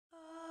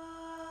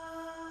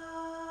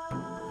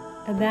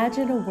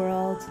Imagine a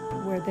world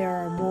where there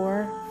are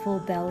more full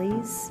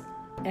bellies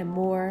and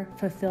more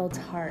fulfilled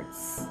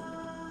hearts,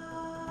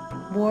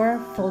 more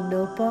full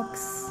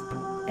notebooks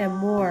and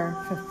more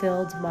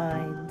fulfilled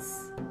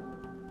minds,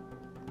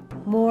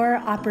 more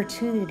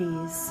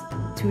opportunities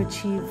to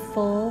achieve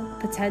full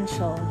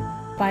potential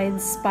by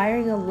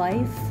inspiring a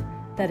life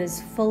that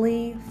is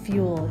fully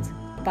fueled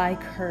by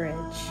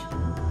courage,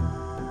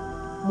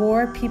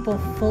 more people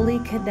fully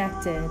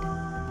connected,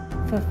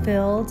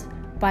 fulfilled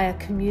by a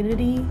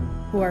community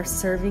who are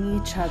serving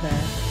each other,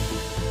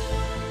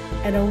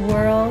 and a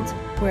world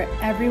where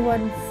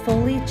everyone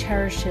fully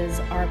cherishes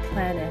our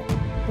planet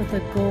with a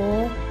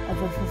goal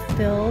of a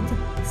fulfilled,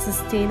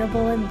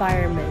 sustainable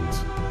environment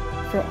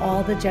for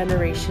all the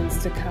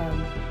generations to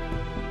come.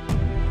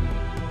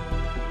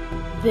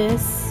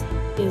 This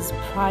is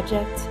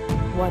Project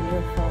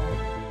Wonderful.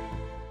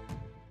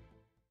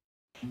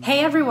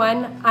 Hey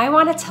everyone, I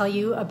want to tell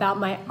you about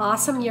my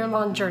awesome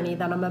year-long journey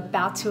that I'm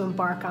about to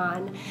embark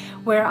on,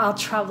 where I'll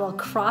travel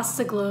across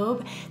the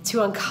globe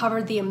to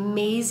uncover the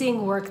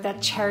amazing work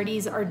that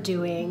charities are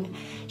doing,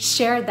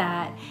 share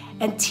that,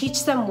 and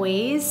teach them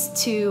ways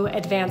to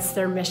advance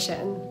their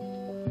mission.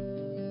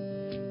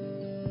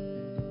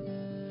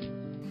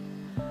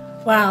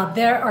 Wow,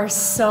 there are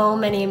so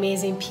many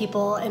amazing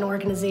people and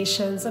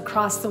organizations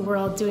across the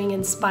world doing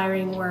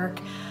inspiring work.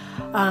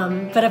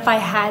 But if I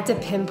had to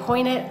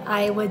pinpoint it,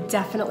 I would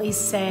definitely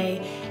say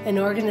an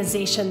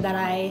organization that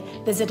I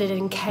visited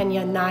in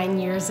Kenya 9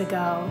 years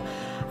ago.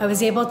 I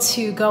was able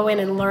to go in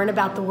and learn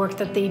about the work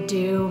that they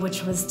do,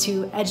 which was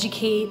to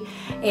educate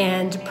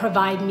and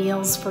provide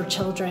meals for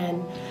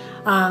children.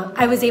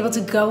 I was able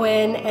to go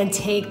in and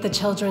take the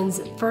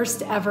children's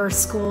first ever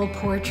school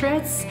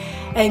portraits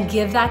and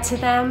give that to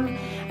them.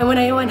 And when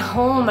I went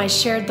home, I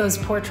shared those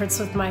portraits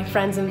with my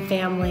friends and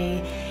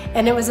family.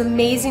 And it was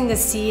amazing to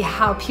see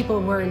how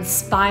people were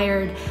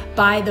inspired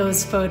by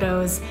those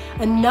photos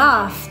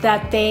enough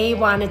that they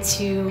wanted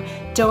to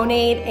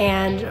donate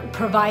and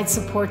provide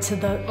support to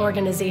the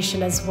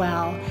organization as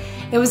well.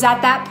 It was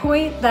at that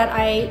point that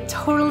I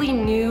totally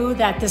knew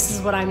that this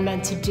is what I'm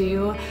meant to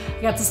do.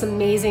 I got this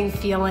amazing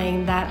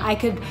feeling that I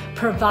could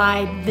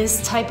provide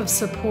this type of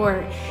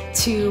support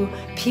to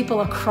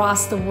people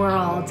across the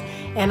world,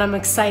 and I'm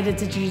excited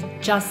to do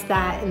just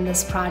that in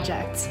this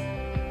project.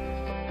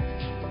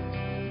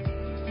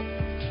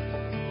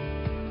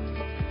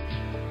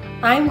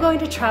 I'm going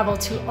to travel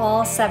to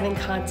all 7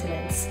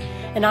 continents,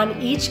 and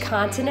on each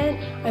continent,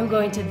 I'm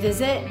going to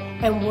visit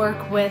and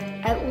work with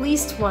at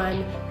least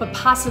one, but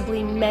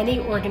possibly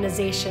many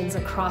organizations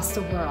across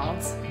the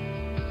world.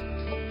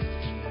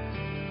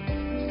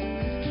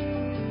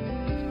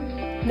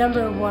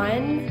 Number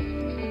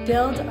 1,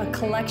 build a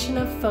collection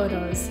of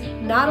photos,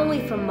 not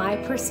only from my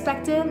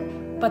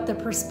perspective, but the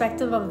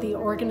perspective of the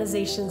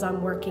organizations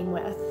I'm working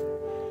with.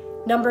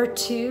 Number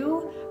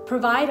 2,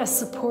 provide a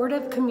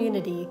supportive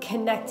community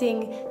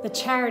connecting the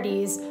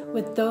charities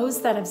with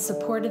those that have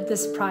supported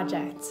this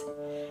project.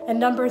 And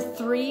number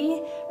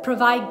 3,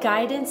 provide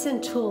guidance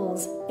and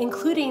tools,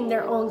 including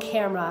their own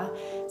camera,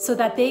 so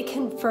that they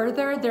can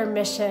further their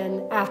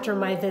mission after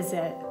my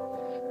visit.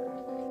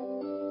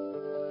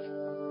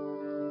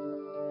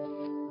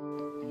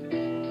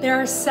 There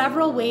are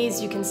several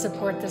ways you can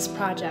support this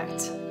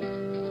project.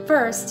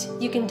 First,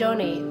 you can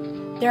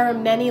donate. There are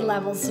many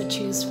levels to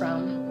choose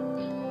from.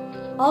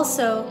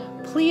 Also,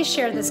 please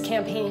share this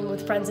campaign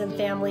with friends and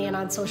family and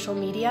on social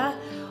media.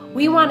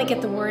 We want to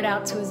get the word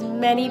out to as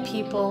many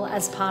people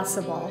as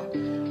possible.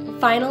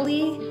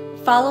 Finally,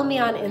 follow me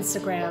on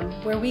Instagram,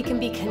 where we can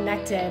be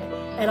connected,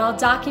 and I'll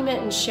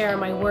document and share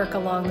my work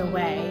along the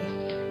way.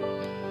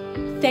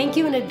 Thank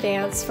you in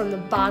advance from the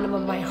bottom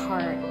of my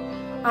heart.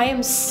 I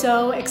am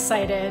so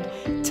excited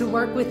to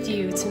work with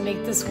you to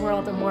make this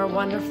world a more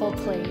wonderful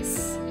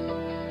place.